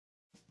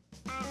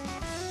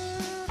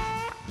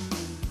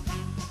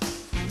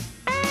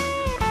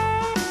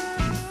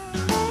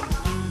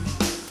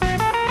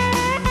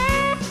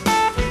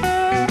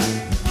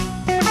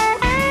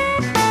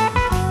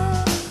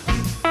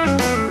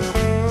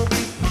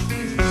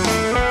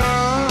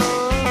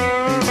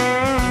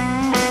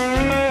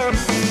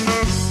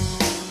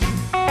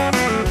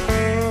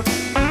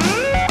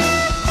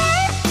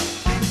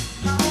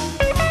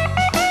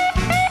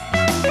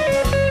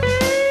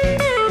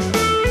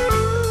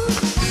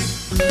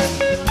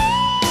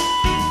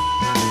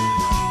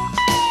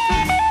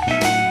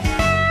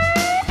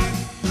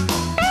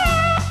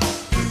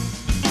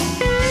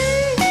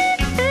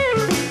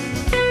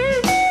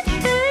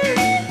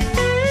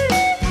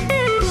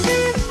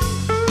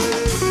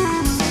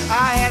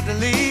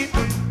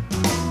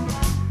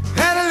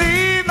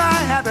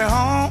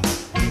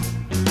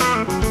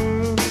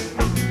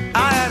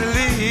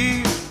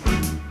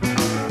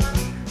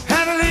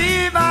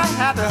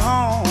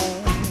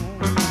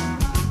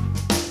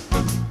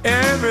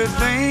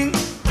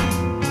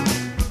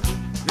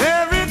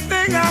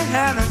Everything I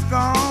had is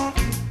gone.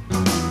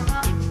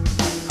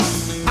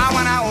 I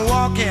went out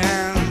walking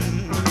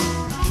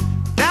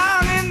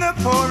down in the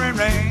pouring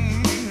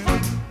rain.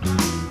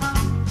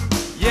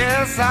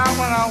 Yes, I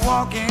went out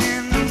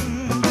walking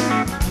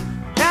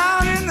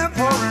down in the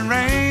pouring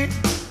rain.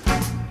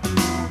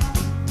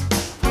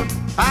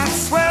 I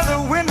swear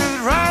the wind is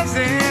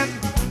rising,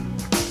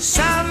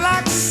 sound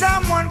like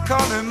someone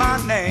calling my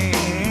name.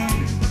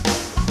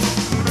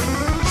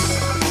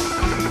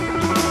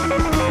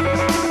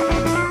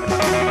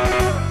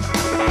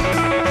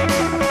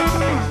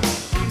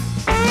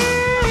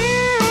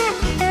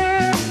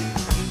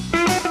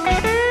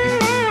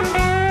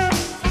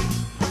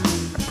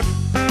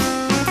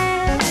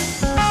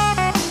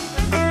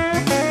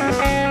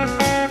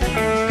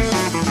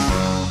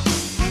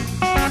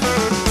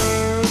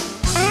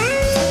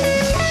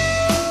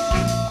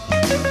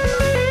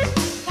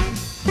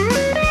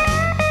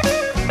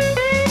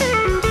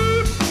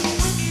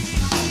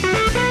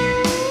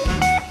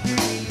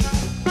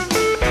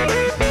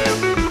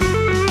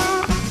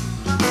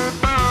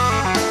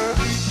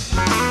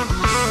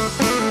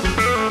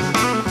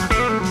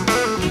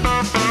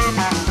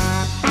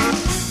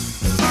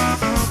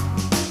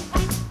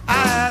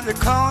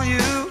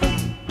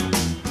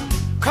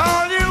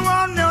 Call you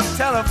on your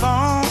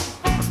telephone.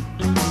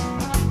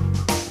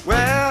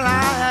 Well,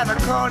 I had to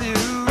call you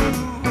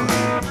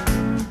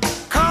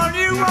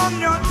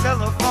on your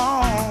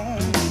telephone.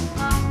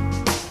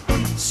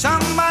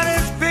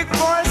 Somebody's big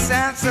voice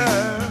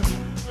answered,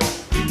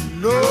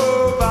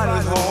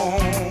 nobody's home.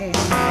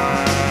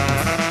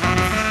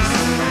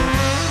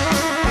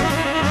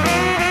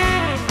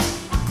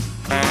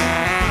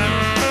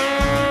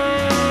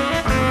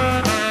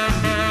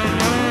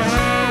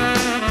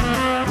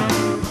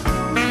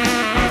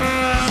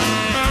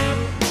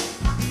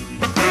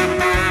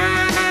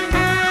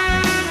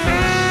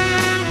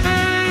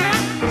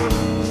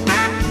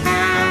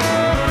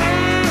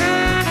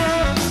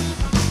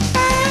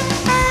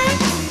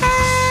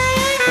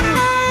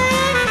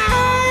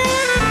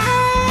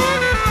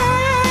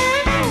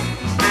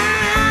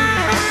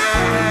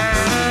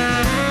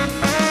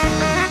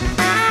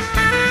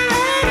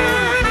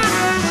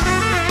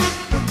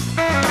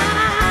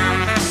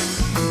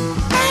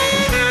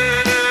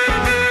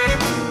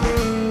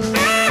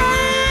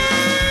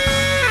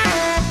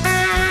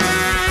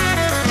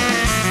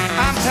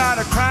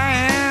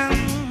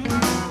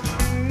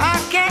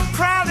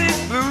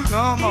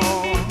 No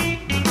more.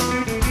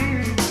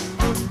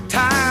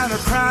 Tired of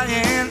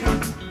crying,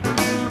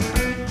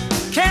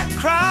 can't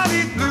cry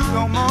these blues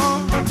no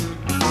more.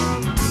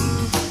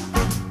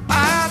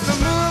 I have to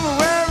move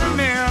away from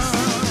here,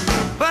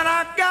 but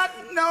I've got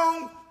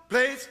no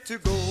place to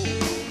go.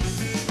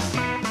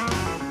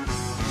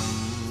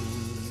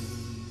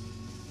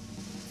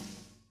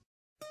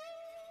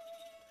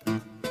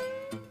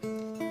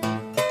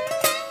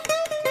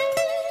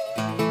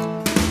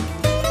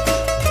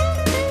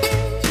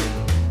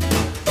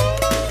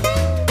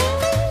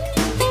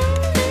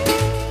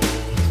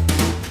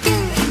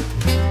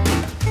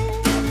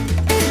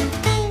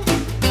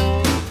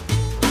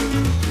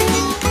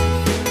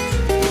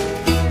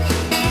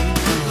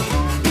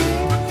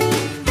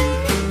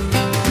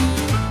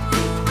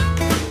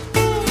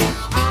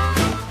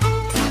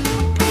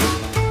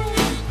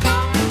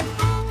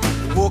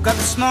 Woke up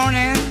this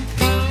morning,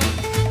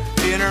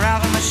 feeling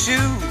around with my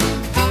shoe.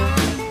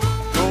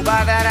 Go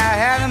by that